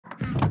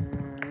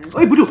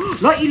Oi bodoh.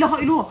 La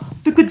ilaha illallah.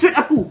 Terkejut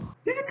aku.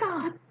 Dia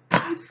dekat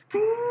atas tu.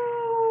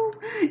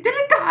 Dia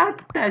dekat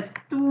atas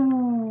tu.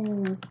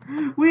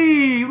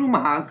 Weh,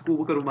 rumah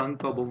aku bukan rumah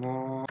kau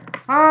bongong.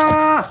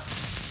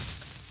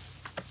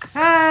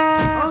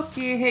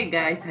 Okay, hey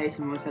guys, hai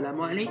semua,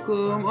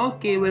 assalamualaikum.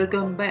 Okay,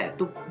 welcome back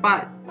to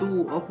part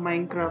 2 of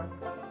Minecraft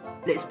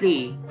Let's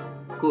Play.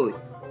 Good.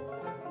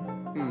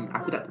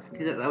 Aku tak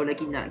tahu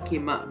lagi nak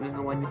came up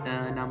dengan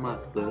nama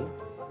apa.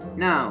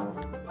 Now,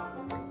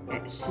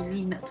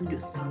 actually nak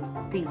tunjuk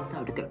something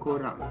tau dekat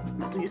korang.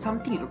 Nak tunjuk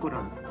something dekat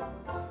korang.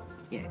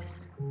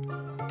 Yes.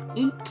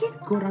 In case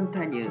korang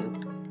tanya,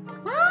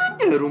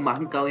 mana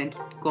rumah kau yang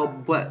kau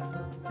buat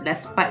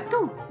last part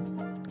tu?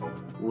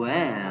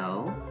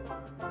 Well,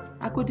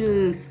 aku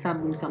ada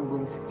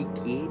sambung-sambung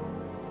sedikit.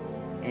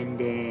 And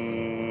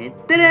then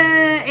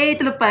tada!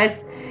 Terlepas.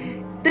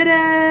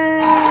 Tada!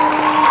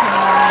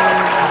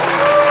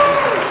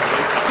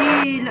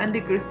 Still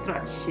under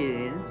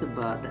construction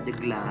sebab tak ada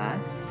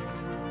glass.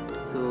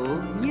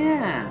 So,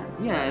 yeah,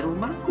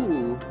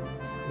 rumahku.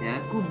 Ya,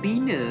 aku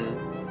bina.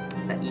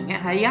 Tak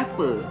ingat hari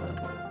apa.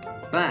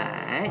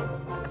 But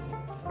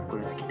aku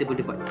rasa kita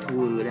boleh buat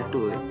tour lah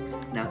kot.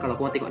 Nah, kalau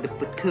korang tengok ada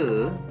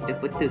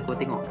peta korang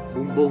tengok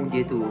bumbung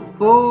dia tu.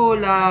 Oh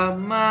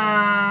lama,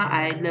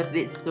 I love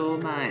it so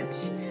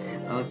much.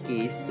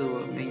 Okay,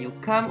 so when you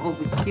come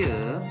over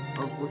here,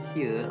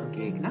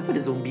 okay, kenapa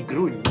ada zombie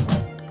groan?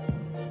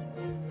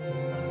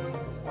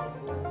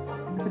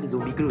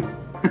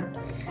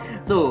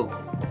 So,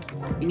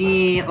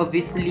 ini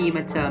obviously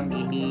macam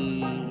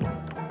ini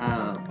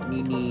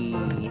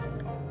mini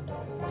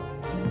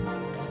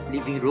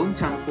living room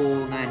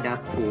campur dengan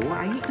dapur.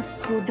 I need to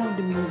slow down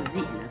the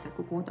music lah.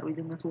 Takut korang tak boleh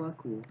dengar suara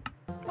aku.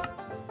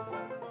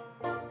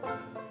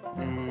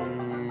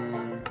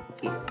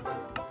 Okay.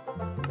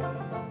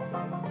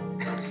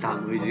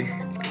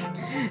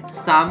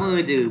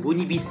 Sama je.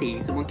 Bunyi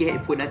bising. So mungkin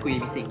headphone aku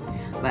yang bising.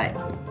 But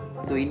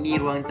so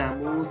ini ruang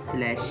tamu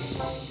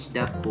 /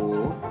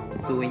 dapur.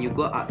 So when you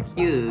go up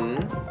here,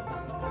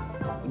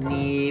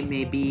 ini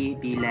maybe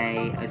be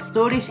like a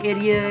storage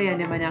area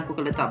yang di mana aku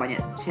akan letak banyak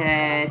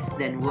chest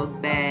dan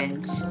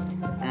workbench.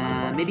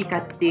 Maybe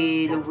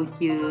katil over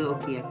here.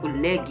 Okay, aku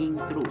lagging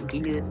teruk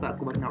gila sebab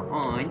aku baru nak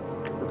on.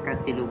 So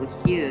katil over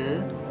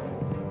here.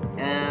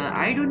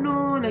 I don't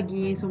know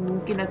lagi. So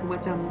mungkin aku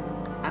macam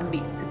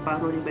ambil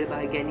separuh daripada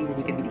bahagian ni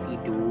jadikan bilik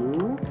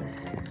tidur.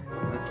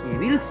 Okay,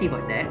 we'll see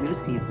about that. We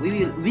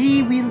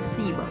will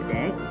see about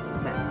that.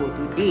 But for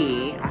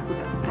today, aku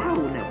tak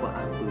tahu nak buat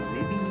apa.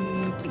 Maybe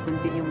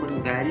continue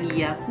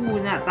menggali. Aku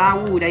nak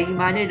tahu dari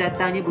mana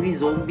datangnya bunyi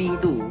zombie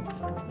tu.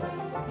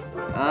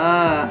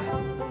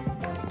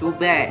 Too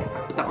bad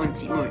aku tak on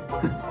cheat mode.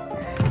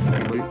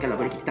 Kalau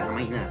boleh kita tak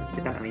nak main lah. Kita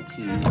tak nak main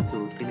cheat.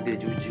 So kena bila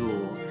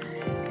jujur.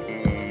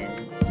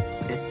 And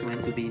that's going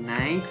to be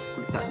nice.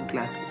 Aku letak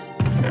kelas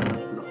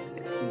blok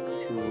kat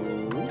situ.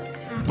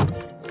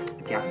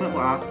 Okay, aku nak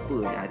buat apa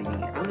hari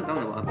ni? Aku tak tahu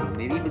nak buat apa.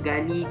 Maybe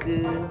bergali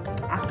ke.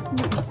 Aku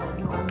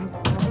ya Allah,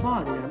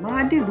 sabar lah.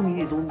 Mana ada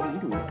bunyi zombie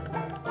tu?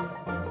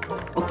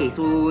 Okay,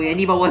 so yang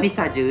ni bawah ni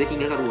saja,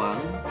 tinggalkan ruang.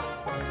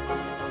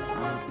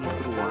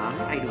 Tinggalkan ruang.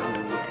 I don't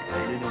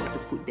know what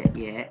to put that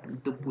yet.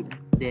 To put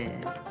there.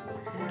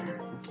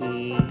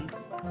 Okay.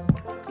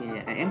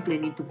 I am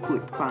planning to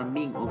put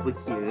farming over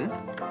here.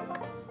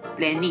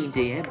 Planning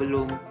je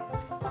belum.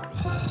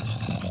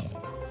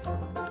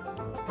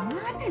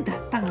 Mana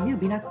datangnya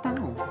binatang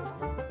tu?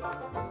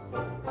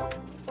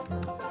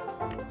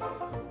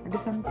 Ada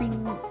something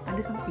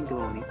ke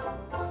bawah ni.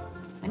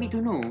 I need to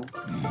know.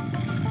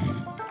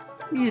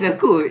 Yelah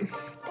kot.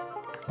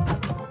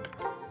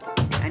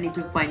 I need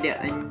to find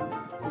that in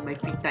my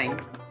free time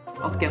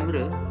off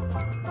camera.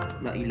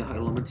 La ilaha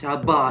illallah,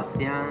 mencabas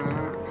ya.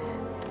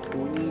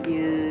 Bunyi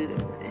dia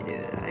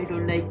I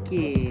don't like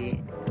it.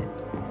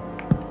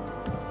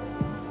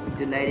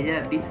 Kita light it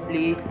up this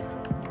place.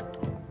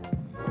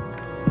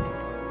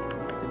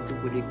 Macam tu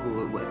boleh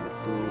kot buat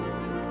satu.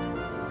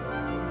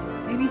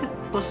 Maybe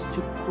torch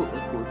cukup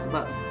aku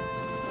sebab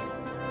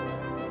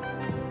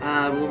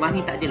rumah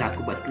ni tak adalah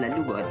aku buat selalu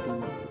buat tu.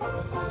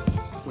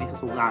 Aku main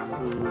seorang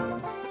ke.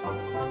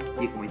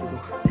 Dia aku main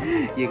seorang.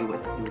 Dia ke buat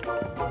satu.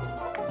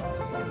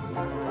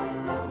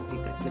 Okay,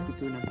 kat sebelah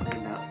situ nampak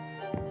gelap.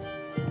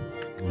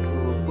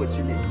 So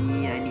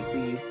fortunately I need to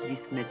use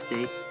this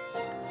method.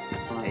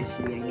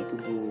 Actually I need to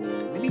go.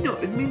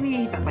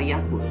 Maybe tak payah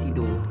aku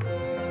tidur.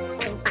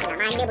 Sumpah lah,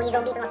 mana bunyi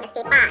zombie tu nak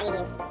sepak je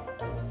dia.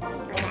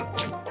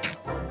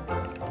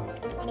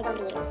 Ada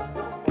zombie tu.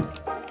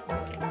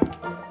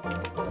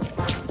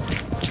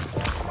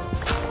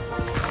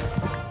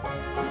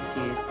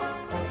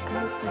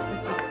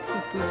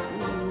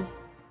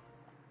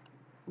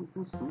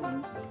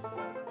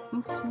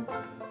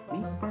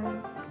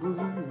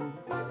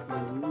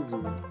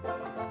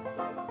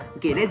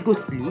 Okay, let's go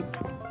sleep.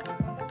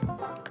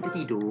 Kita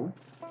tidur.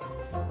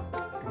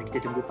 Kita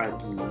tunggu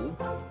pagi.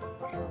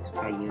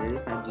 Supaya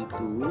pagi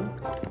tu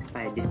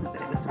spider tak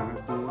ada serang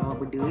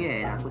aku. Benda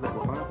kan, aku tak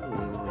buat apa-apa.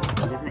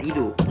 Kita nak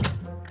hidup.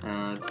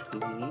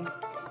 Okay.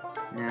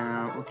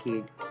 Now,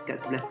 okay. kat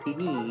sebelah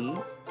sini,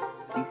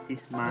 this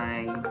is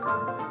my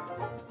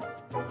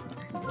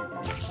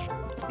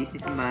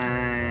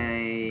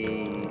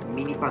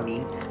mini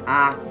farming.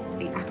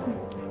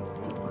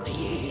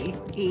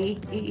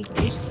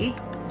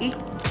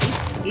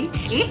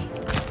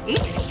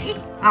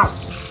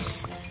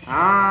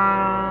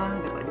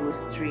 Dapat 2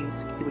 string,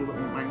 so kita boleh buat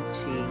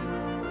memancing.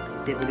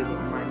 Kita boleh buat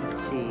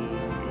memancing.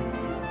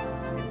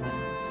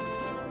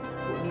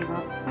 Ni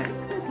rapat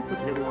ke ataupun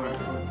tidak ada orang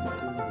nak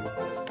tunggu.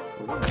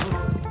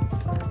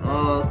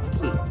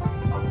 Okay,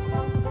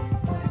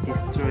 to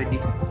destroy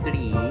this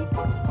tree.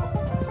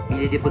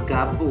 Bila dia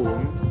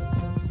bergabung,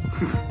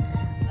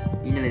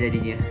 inilah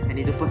jadinya. I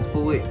need to fast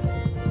forward.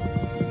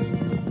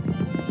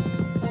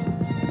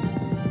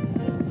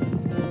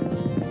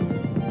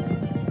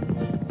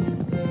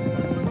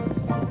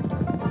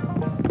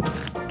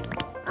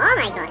 Oh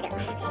my god,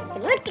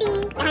 semua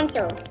tree dah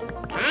hancur.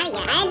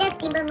 Yeah, I love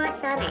timber mod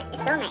so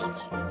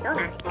much.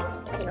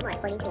 Timber mod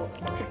falling tree.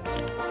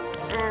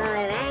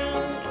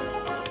 Alright.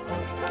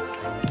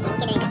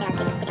 Mungkin kita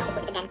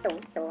pokok tergantung.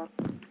 So,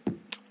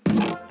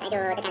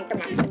 aduh, tergantung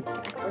lah.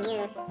 Aku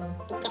punya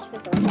pickaxe ni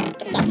tu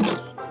terjat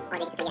guys. Oh,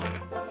 dia kata ya.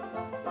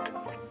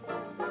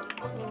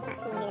 Nampak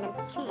semua ni dalam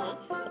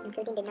chest,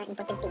 including the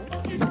non-important things.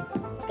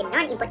 The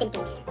non-important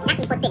things, not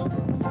important.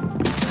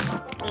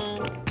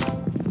 And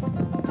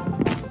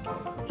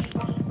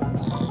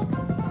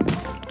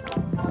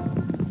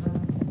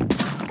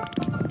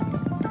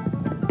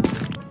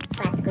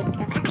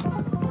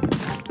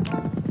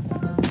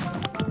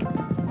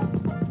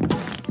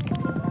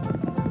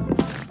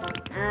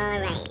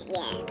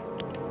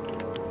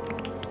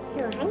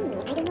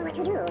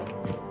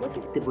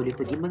kita boleh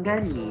pergi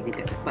menggali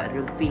dekat tempat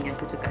reving yang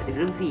aku cakap ada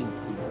reving.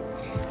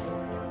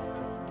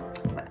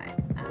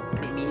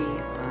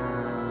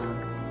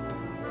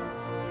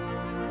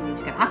 Ni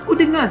cakap aku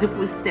dengar je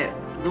footstep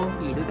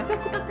zombie tu, tapi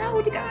aku tak tahu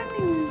dekat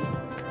mana.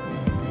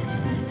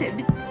 Footstep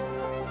dia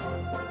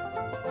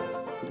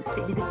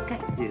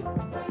dekat je.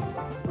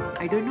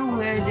 I don't know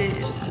where dia,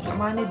 kat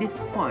mana dia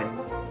spawn.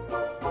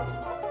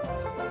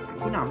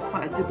 Aku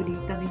nampak je benda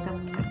hitam-hitam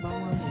kat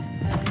bawah ni.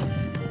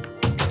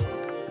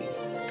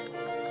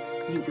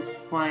 Need to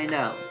find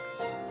out.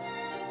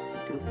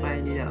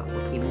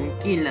 Okay,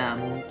 mungkin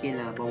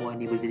lah bawah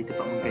ni boleh jadi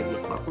tempat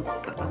menggali. Aku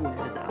tak tahu nak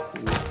letak apa.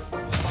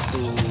 So,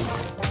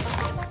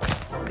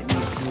 let me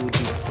do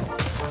this.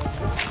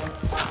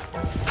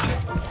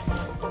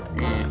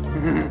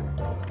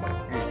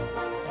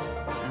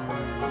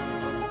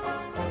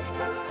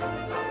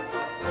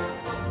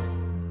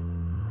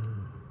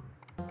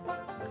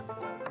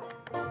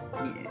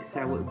 Yes,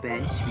 I would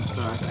bench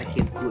because I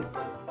can put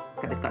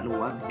dekat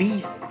luar.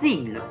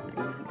 Bising lah.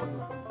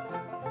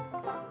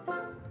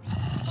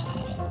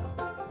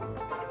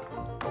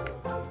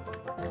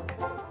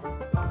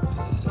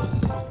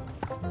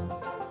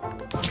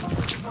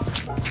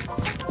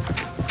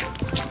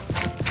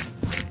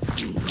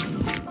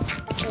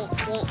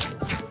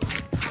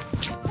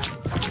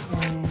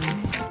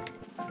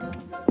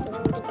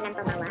 mungkin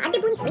terlampau bawah. Ada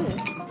bunyi swing.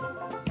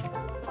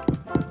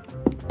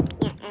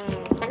 Ya,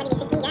 somebody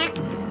message me ya.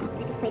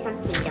 I to play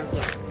something down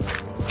here.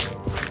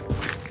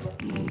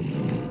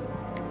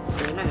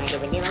 Memang ada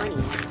benda bawah ni.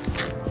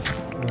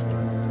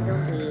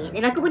 Zombie.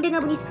 Dan aku pun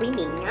dengar bunyi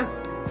swimming.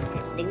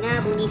 Dengar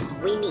bunyi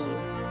swimming.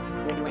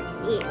 Don't know what is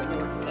it. Don't know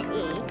what that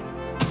is.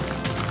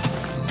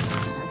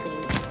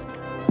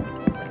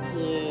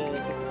 Okay.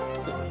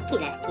 Sikit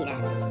lah.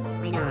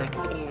 Why not?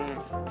 Kita kena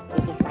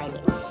lebih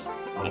stylish.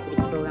 Aku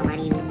tiba orang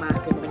mari rumah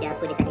ke benda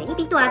apa dekat dia. Ni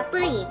pintu apa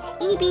ni?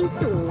 Ini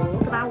pintu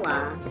ke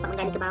bawah. Tempat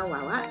menggali ke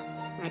bawah, Wak.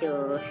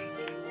 Aduh.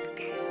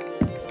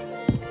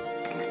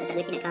 Tak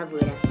boleh nak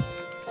cover dah.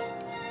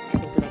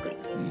 Tentu lah kot.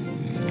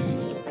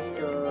 Lepas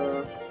tu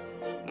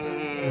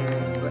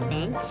buat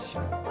bench.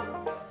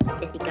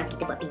 Just because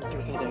kita buat pintu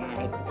saja.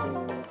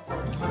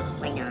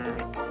 Why not?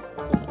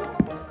 Okay.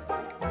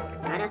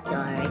 Out of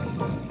doors.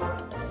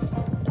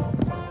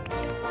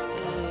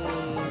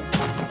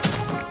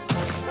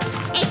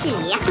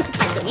 Actually, aku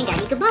sepatutnya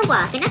gali ke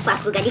bawah. Kenapa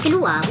aku gali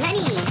keluar pula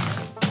ni?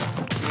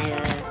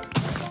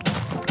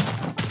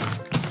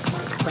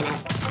 Tak apalah.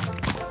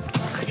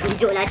 Aku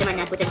tunjuklah macam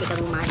mana aku cantikkan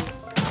rumah ni.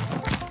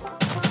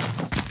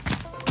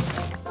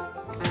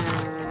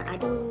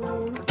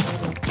 Aduh.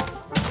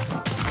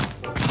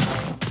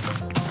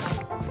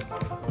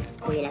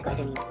 Boleh lah kot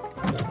macam ni.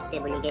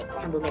 Kita boleh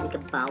sambung gali ke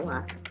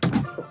bawah.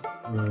 Masuk.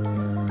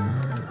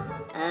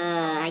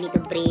 I need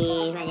to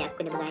brave.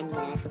 Aku dah berani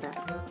lah sebab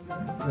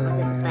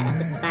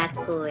aku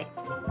takut.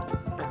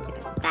 Aku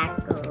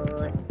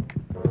takut.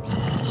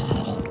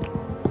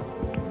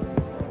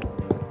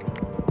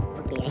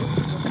 Okay, I need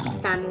to go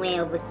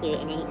somewhere over here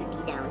and I need to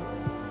dig down.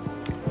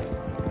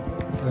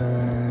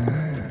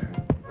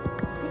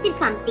 Mesti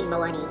something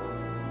bawah ni.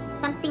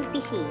 Something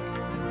fishy.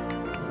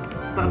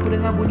 Sebab aku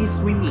dengar bunyi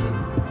swimming.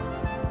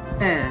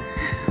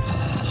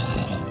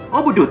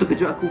 Oh, bodoh,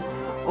 terkejut aku.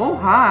 Oh,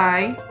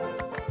 hi.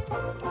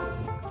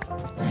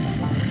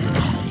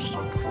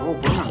 Oh,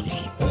 bonang.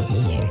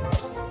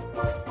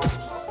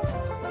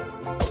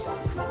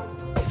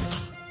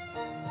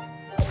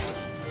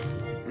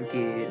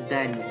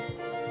 lari.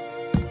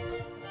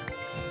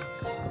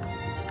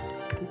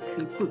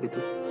 Creeper ke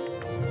tu?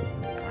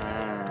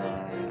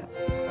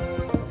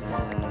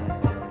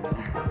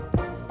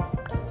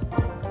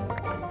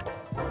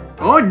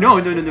 Oh no.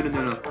 No.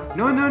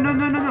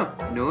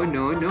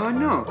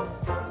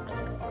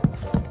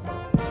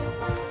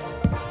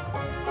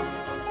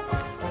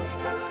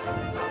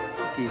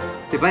 Okay,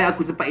 sebaik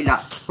aku sempat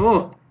elak.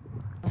 Oh.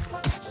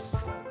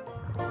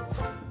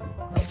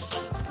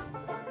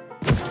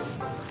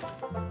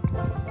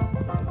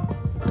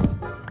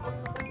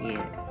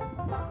 Yeah.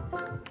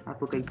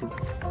 Apakah itu?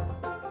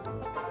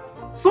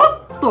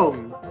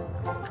 Sotong.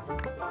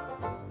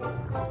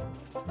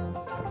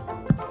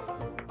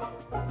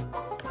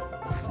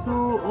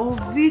 So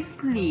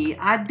obviously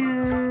ada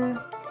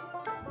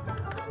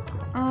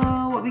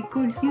what we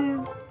call here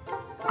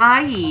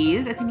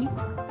air kat sini.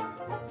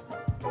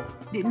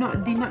 Did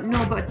not know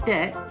about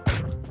that.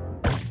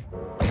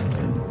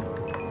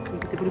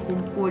 Kita perlu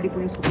kumpul dia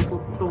punya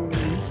sotong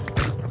ni.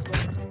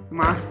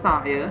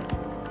 Masak ya.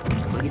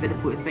 Sebab kita ada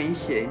food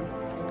expansion.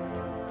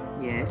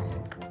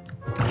 Yes.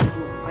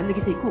 Ada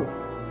lagi seekor.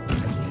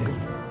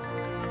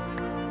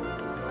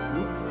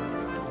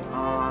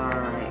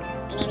 Alright.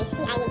 And then we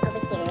see iron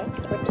over here.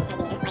 Kita put it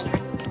saja. Why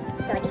not?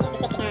 So this is the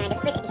second, the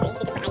first episode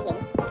kita jumpa iron.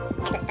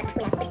 Aku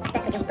lah first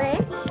aku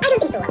jumpa. I don't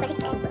think so. Aku rasa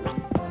kita jumpa.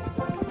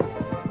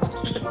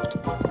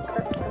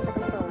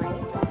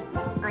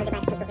 All the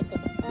battles over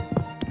here.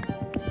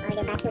 All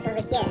the battles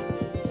over here.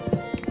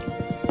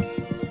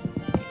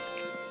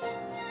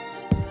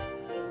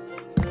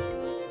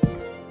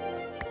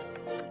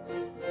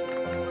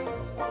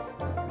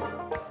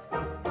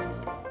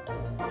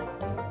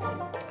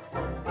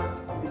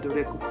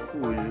 Inventory aku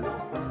full.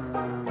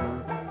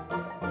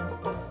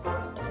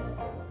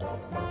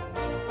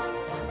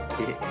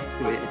 Okay,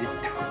 sebaik ada tu.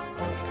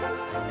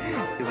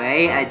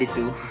 Sebaik ada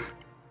tu.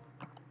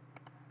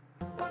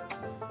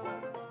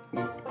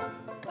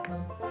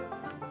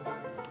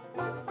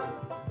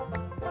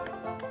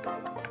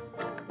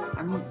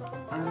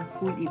 I'm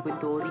full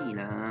inventory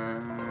lah.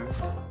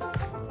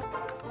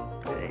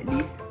 At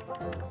least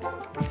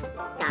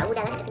Tahu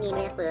dah lah kat sini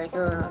benda apa.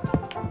 So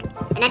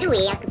another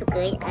way aku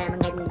suka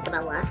menggali ke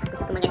bawah. Aku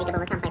suka menggali ke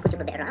bawah sampai aku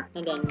jumpa bedrock.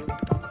 And then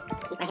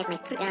if I have my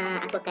if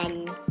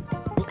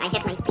I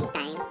have my free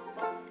time,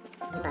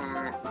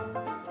 sebab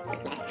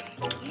kelas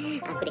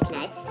aku ada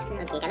kelas.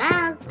 Okay,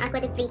 kalau aku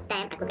ada free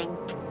time, aku akan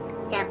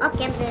macam off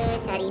camera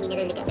cari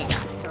mineral dekat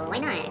bedrock. So why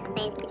not?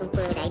 Sometimes kita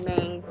jumpa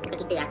diamonds.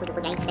 Aku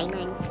jumpa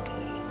diamonds.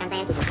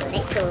 Sometimes aku jumpa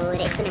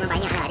redstone memang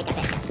banyak lah dekat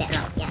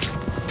bedrock. Yeah.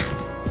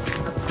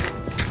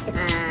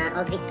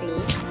 Obviously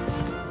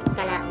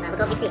kalau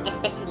obviously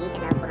especially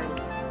kalau korang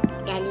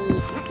gali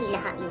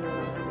ilah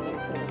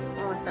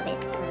sebab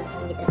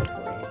kita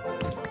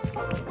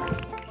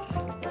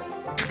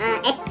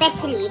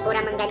especially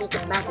korang menggali ke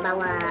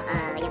bawah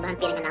yang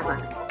berhampir dengan lava.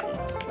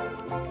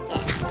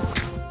 Yeah.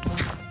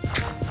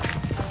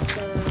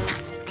 So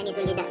I need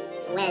to lead that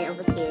well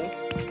over here.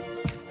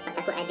 Sebab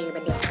takut ada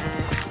benda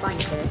spawn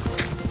ke.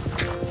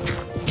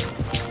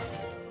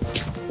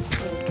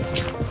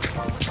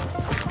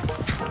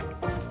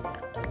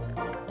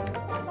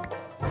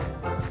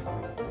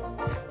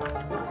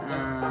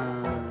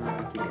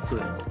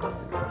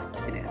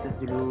 Kita naik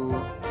atas dulu.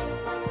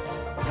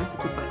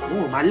 Cepat.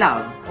 Oh,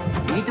 malam.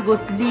 We need to go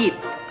sleep.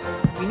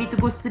 We need to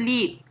go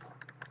sleep.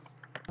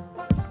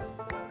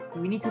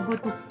 We need to go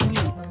to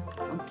sleep.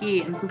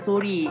 Okay, I'm so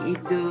sorry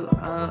if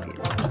aku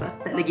tak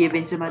start lagi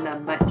adventure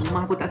malam. But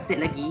rumah aku tak set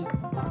lagi.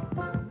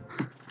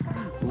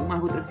 Rumah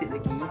aku tak set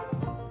lagi.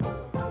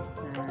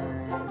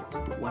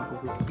 Just put one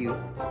over here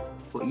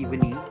for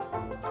evening.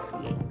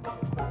 Okay.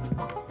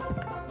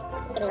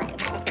 Kita buat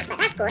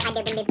takut ada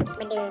benda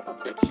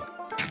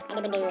ada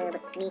benda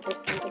ni terus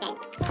kan.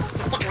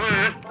 Sekejap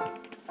lah.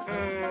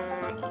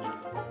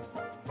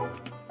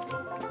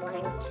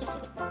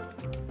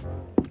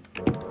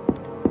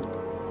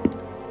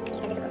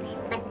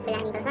 Lepas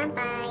sebelah ni kalau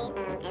sampai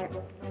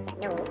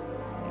no.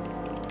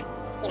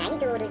 Okay lah, I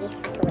need to do this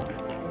fast forward.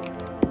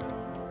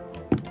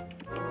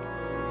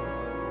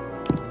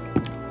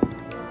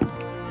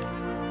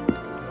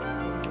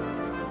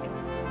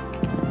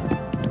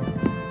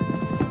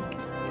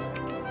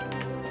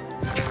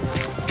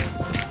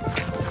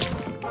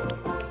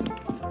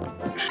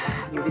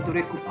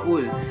 Inventory aku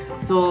full.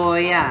 So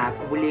yeah,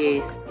 aku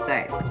boleh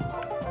start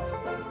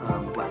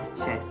buat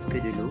chest ke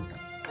dulu.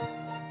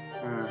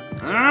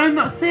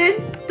 Not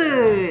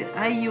centered.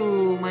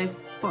 Ayo, my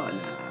fault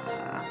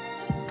lah.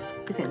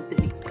 Ke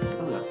centered ni?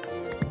 Tahu lah.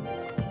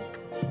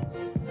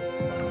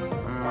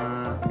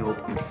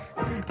 Nope.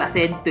 Tak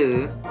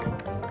center.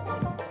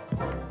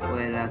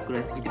 Well,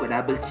 aku rasa kita buat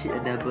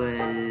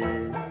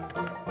double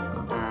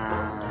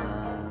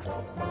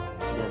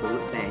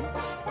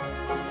workbench.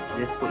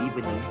 Just for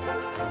evening.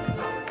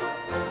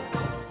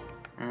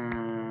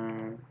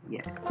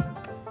 Yeah.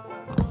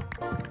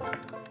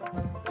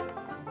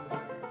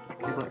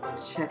 Kita buat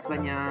chest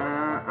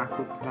banyak.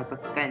 Aku salah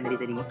tekan dari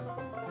tadi.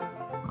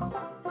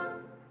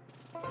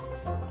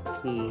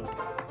 Okay.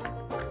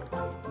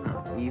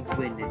 Now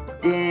Even a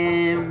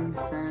damn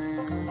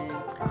sign.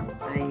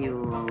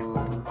 Ayo,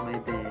 my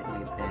bad.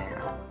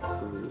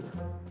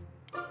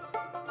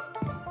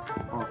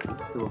 Okay,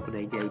 so aku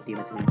dah idea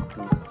macam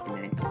mana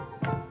sebenarnya.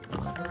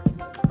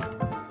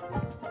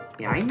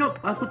 Ya, I know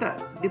aku tak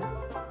dia,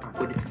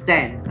 aku ada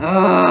sand.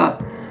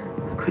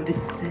 Aku ada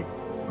sand.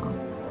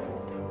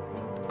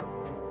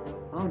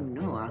 Oh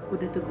no, aku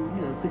dah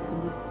terguna ke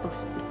semua tos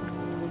ke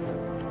semua.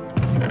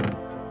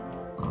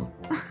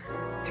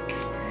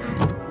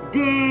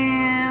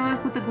 Damn,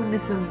 aku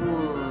terguna semua.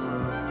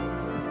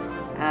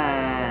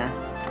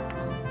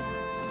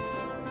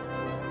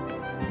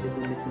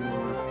 Terguna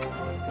semua.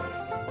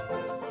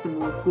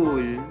 Semua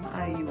cool.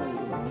 Ayo.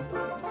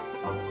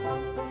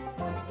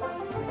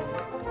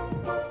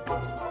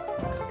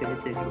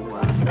 Skeleton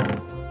keluar.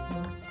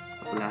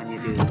 Apalah hanya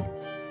dia.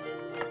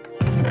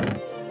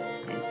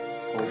 And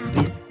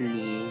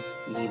obviously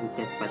ini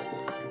bukan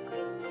sepatutnya.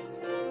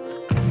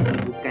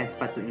 Ini bukan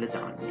sepatutnya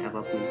letak ni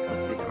apa-apa ni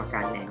sepatutnya letak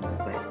makanan.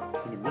 But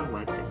ini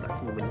memang kita letak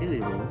semua benda tu.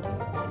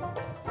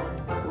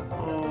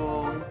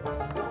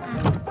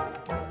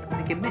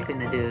 Okay, Mac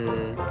kan ada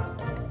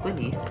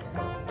furnace.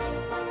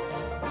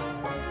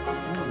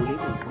 Boleh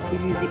pun. Okay,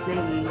 music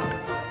playing.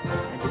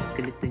 Ada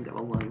skeleton kat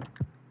bawah tu.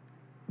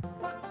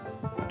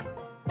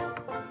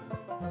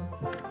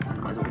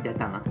 Mak zombie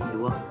datang lah.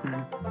 Tidur lah.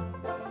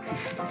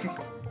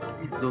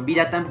 Zombie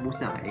datang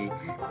musnah.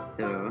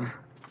 So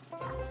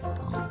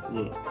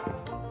yeah.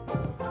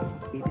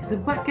 Okay,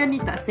 sebabkan ni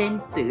tak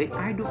centered,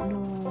 I don't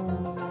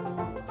know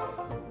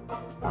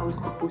how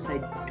suppose I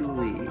do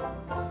it.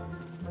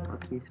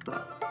 Okay,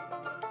 sebab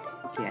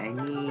okay,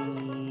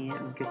 ni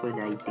mungkin aku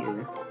ada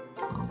idea.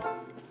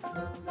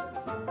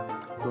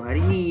 So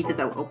hari ni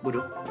kita tahu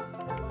bodoh.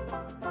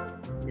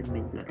 Dia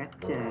main pula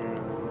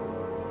kacang.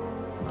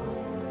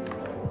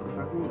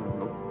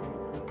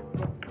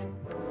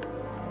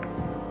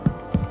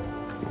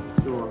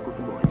 So aku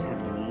akan buat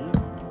macam ni.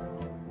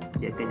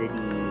 Dia akan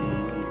jadi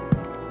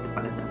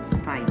tempat letak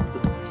sign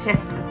untuk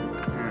chest aku.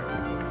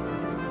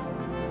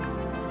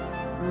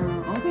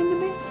 Okay, ni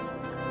main.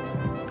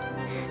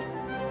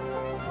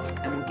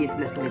 Mungkin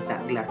sebelah sini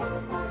letak gelas.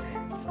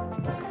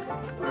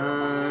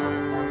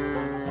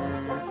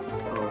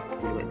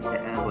 Boleh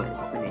buat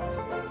furnace.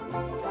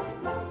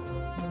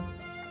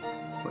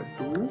 Buat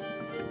tu.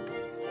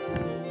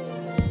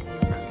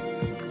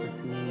 Lepas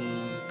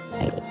ni.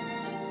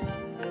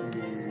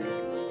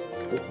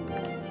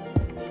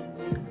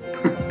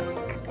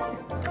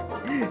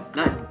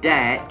 Not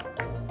that.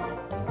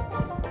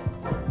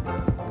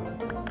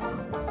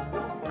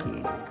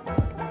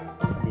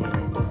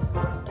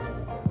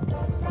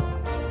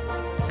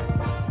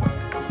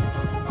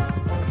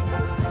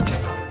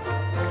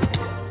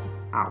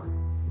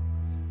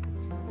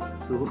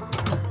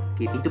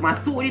 Okay, pintu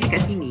masuk dia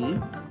dekat sini.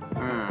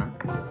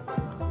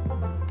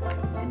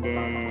 And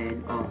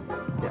then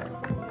dah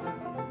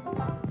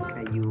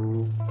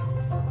kayu.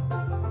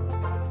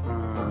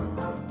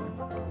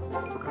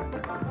 Ke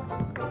atas.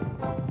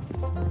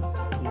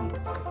 Okay.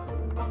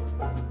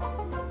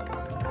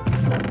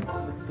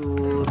 Lepas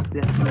tu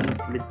sebelah sini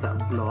letak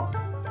blok.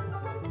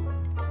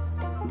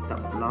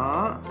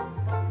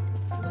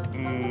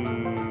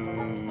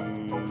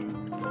 And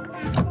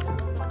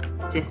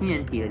chest ni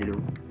nanti lah dulu.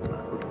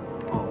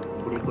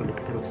 Boleh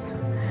ikut terus.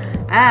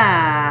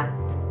 Okay.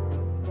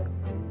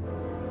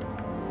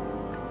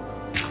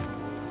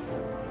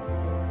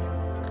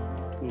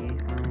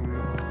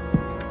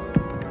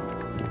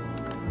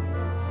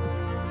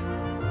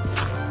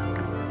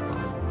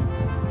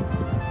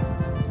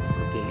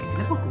 Okay,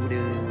 kenapa aku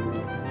boleh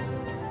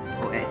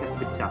aku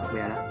pecah.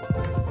 Biarlah.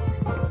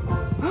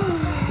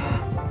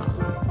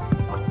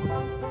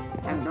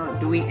 I'm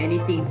not doing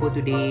anything for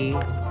today.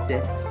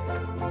 Just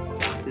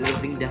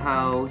loving the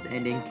house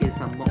and then kill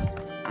some mobs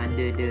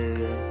under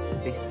the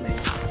basement.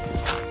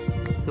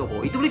 So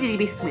itu boleh jadi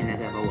basement lah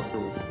kat bawah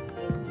tu.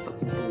 Tempat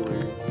kumpul,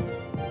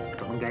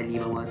 tempat menggali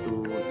bawah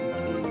tu.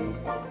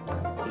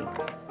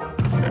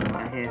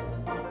 Okay. I have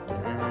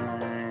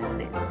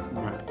let's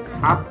not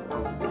half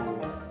of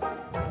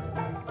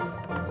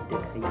the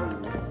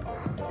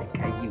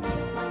kayu.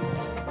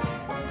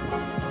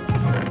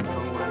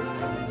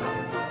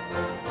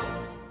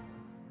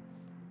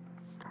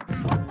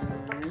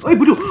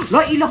 Bodoh!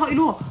 La ilaha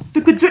illallah!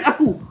 Terkejut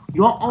aku!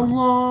 Ya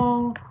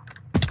Allah!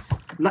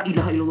 La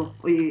ilaha illallah!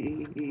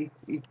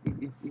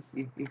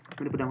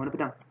 Mana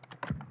pedang?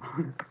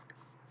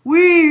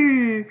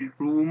 Wih!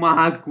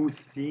 Rumah aku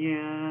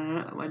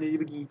siap! Mana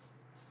dia pergi?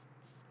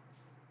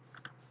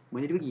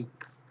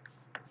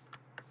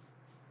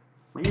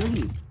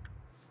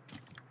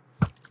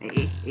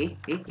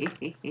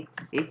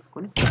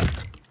 Kau ni?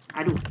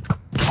 Aduh!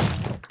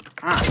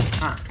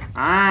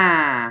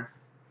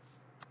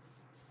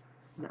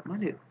 Nak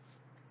mana?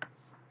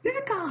 Dia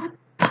dekat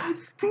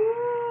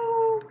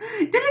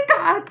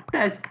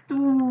atas tu.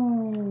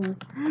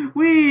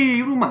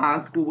 Weh,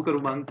 rumah aku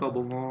bukan rumah kau,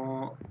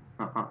 bongok.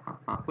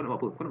 Kau nak buat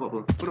apa? Kau nak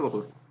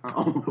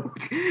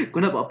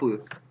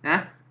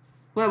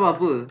buat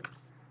apa?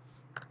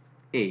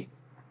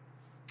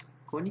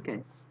 Kau ni kan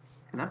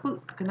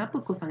Kenapa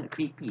kau sangat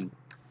creepy?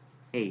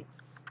 Hey.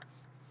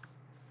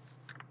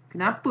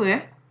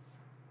 Kenapa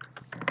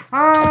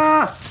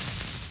Ah!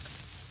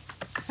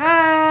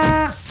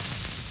 Ah!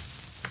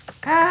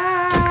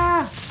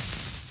 Ah!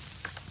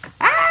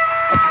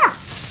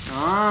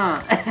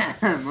 Ah!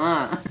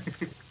 Mak.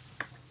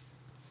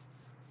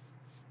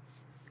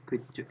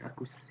 Kejut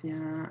aku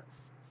siap.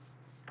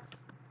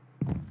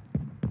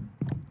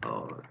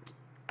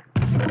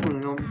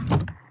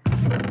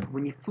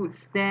 Bunyi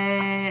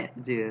footstep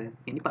je.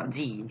 Yang ni PUBG.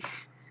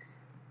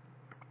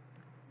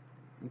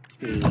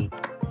 Okay.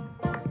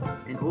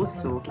 And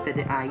also kita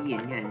ada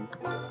iron kan.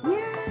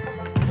 Yeah.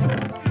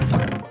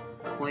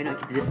 Why not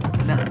kita just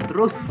smelt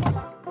terus.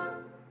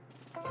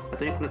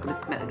 Patutnya aku nak kena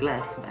smelt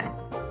glass kan.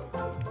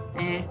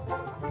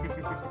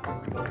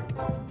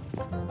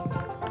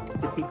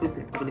 First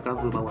aku kena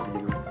cover bawah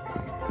dulu.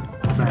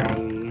 By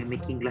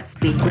making glass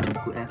pane pun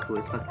cukup lah aku.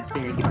 Sebab glass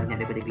pane lagi banyak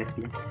daripada glass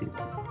biasa.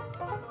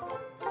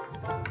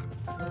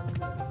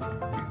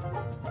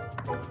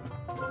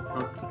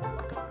 Okay.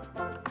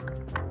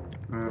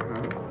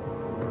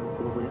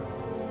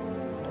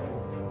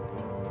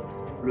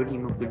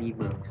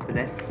 10.55.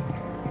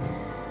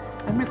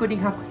 11. I'm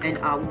recording half an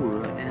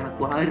hour. Dan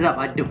aku harap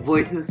ada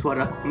voice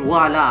suara aku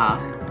keluar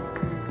lah.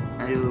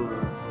 Aduh,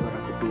 suara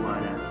aku keluar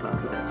lah. Sebab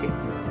aku tak check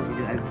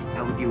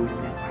audio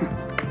ni.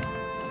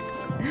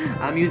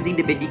 I'm using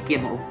the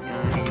Bandicam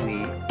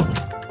anyway.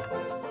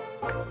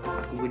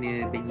 Aku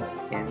guna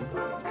Bandicam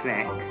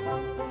Crack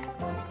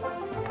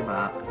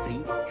sebab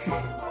free.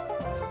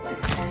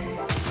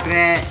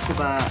 Crack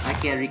sebab I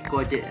can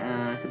record it,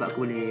 sebab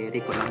aku boleh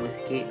record lama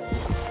sikit.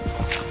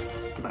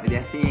 Sebab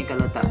biasanya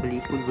kalau tak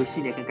beli full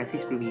version dia akan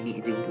kasih 10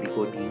 minit je untuk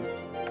recording.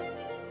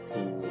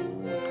 So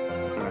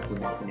kalau aku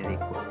nak kena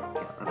record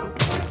sikit atau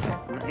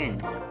nak kan.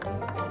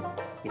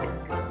 Yes.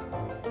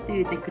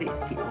 Kita decorate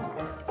sikit.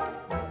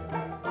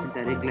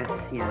 Antara glass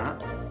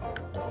siap.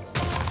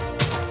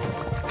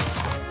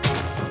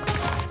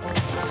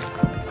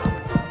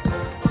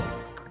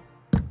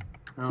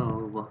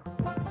 Oh wah.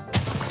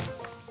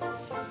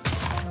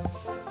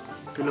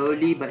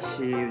 Slowly but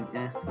surely,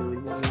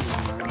 slowly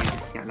memang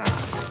siap lah.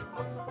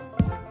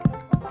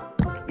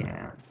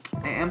 Yeah,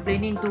 I am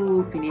planning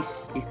to finish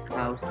this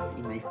house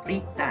in my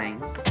free time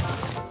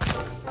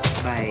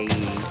by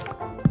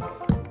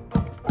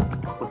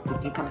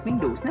putting some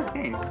windows lah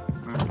kan.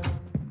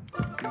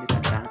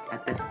 Windows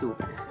atas tu.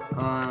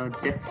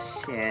 Just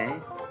share.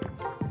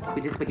 Aku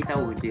just bagi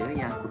tahu je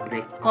yang aku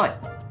record.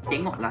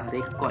 Tengoklah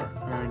record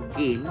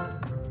game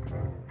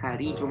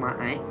hari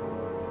Jumaat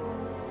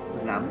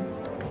malam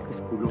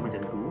pukul 10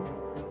 macam tu.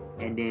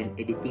 And then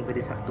editing pada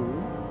Sabtu.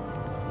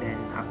 Dan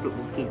upload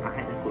mungkin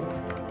Ahad lah kot.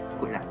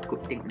 Kot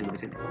tengok dulu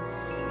macam mana.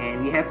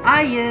 And we have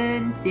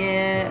irons.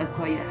 Yeah,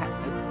 acquire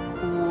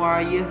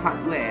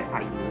hardware.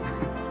 Iron.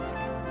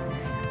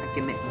 I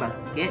can make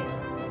bucket.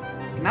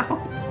 Kenapa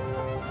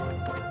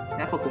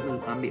aku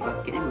ambil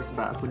bucket dulu?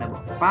 Sebab aku nak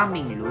buat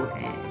farming dulu.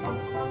 And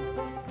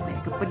make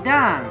a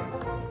pedang.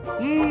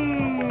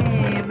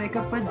 Yeay, make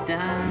a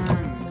pedang.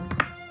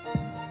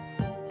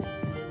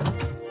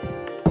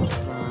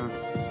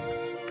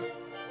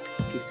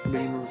 Okay,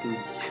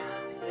 10.57.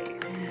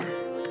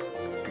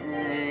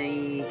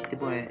 Kita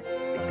buat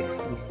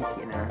sini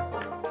sikit lah.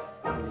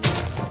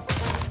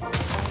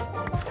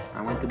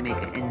 I want to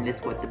make an endless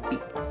water pit.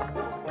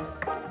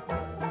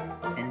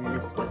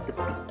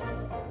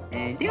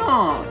 And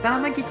tengok,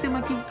 tanaman kita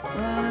makin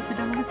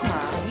sedang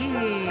membesar.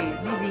 Yeay,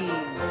 amazing.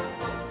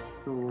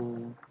 So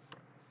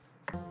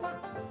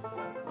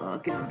I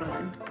can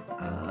run.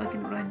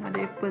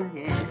 Ada apple.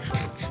 Yeah,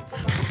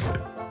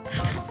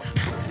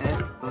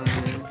 apple.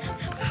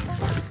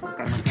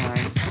 Makan.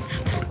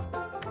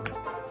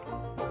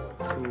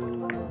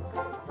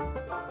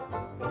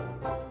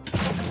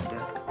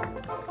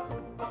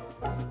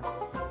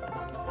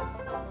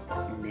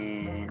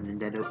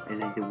 And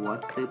then the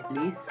water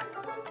please.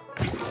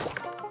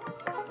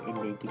 And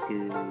then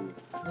kita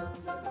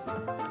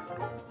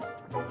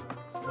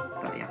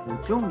tak yang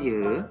hujung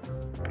dia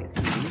kat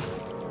sini.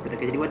 So dah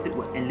jadi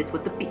endless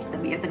water pit. Kita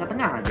ambil yang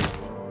tengah-tengah je.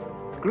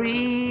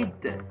 Great.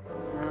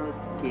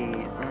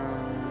 Okay.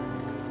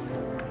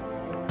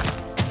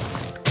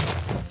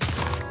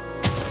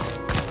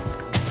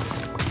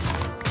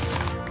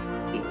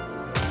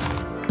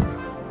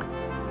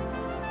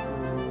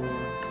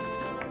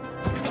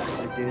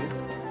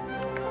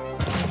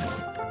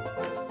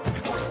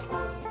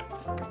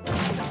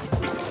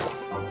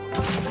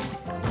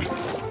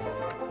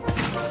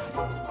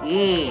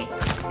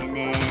 And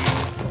then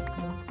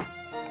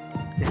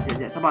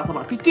sabar.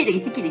 Sikit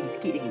lagi.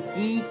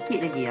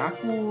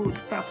 Aku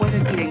tak puas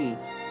hati lagi.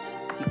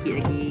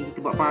 Sikit lagi.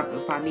 Kita buat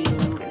farming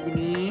dulu kat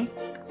sini.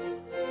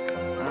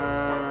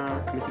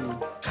 Sebelah sini.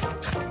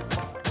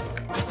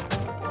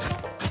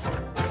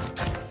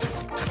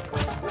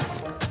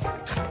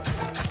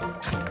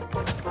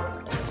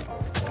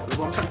 Kalau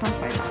buat 4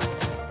 sampai tak?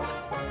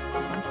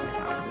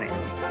 Right.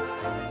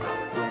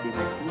 Dia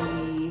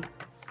mati.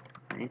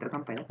 Ini tak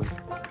sampai lah.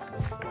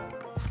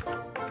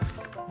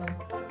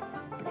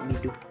 Let me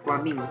do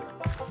farming.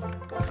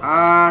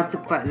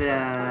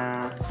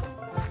 Cepatlah.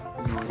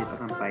 No, dia tak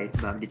sampai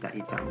sebab dia tak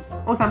hitam.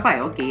 Oh, sampai.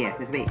 Okay, yes,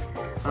 that's baik.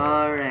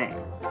 Alright.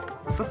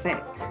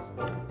 Perfect.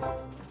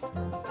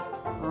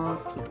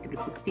 Okay, kita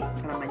boleh putih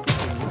tanaman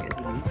kita ni kat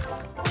sini.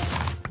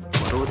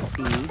 Buat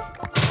roti.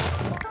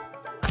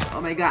 Oh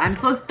my god, I'm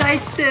so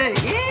excited.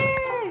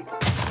 Yeah!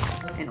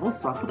 And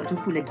also, aku tak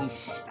jumpa lagi.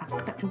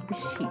 Aku tak jumpa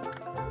sheep.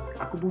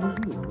 Aku bunuh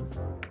semua.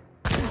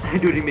 I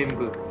don't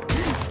remember.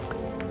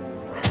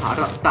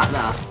 Harap tak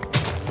lah.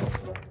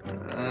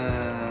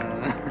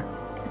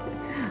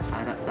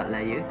 Harap tak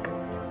lah ya.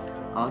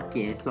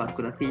 Okay, so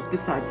aku rasa itu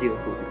saja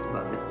kot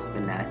sebab dah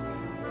 11.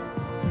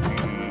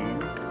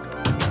 And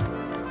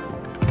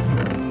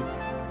please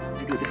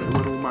duduk dekat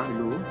luar rumah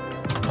dulu.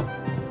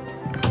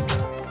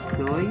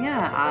 So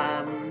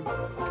yeah,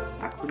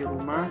 aku di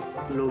rumah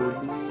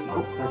slowly.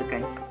 Oh, salah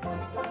tekan.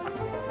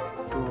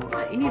 So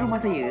ini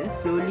rumah saya.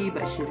 Slowly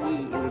but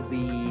surely it will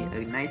be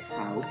a nice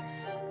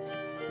house.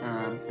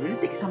 It will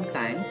take some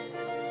time.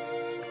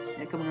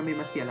 Dia akan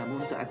mengambil masa yang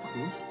lama untuk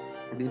aku.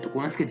 Tapi untuk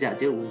korang sekejap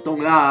je,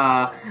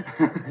 untunglah.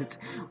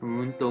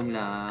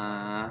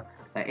 Untunglah.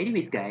 But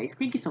anyways guys,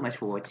 thank you so much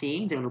for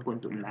watching. Jangan lupa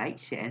untuk like,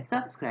 share and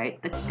subscribe.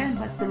 Tekan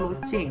button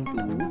loceng tu.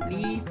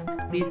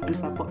 Please do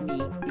support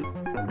me. Please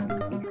support me.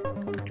 Please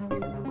support me.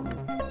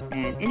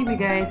 And anyway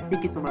guys,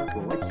 thank you so much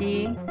for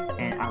watching.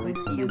 And I will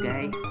see you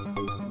guys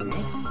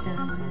next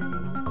time.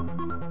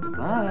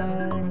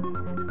 Bye.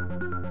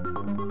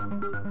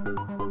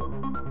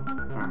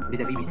 Boleh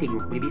tak boleh bising tu?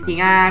 Boleh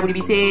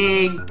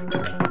bising.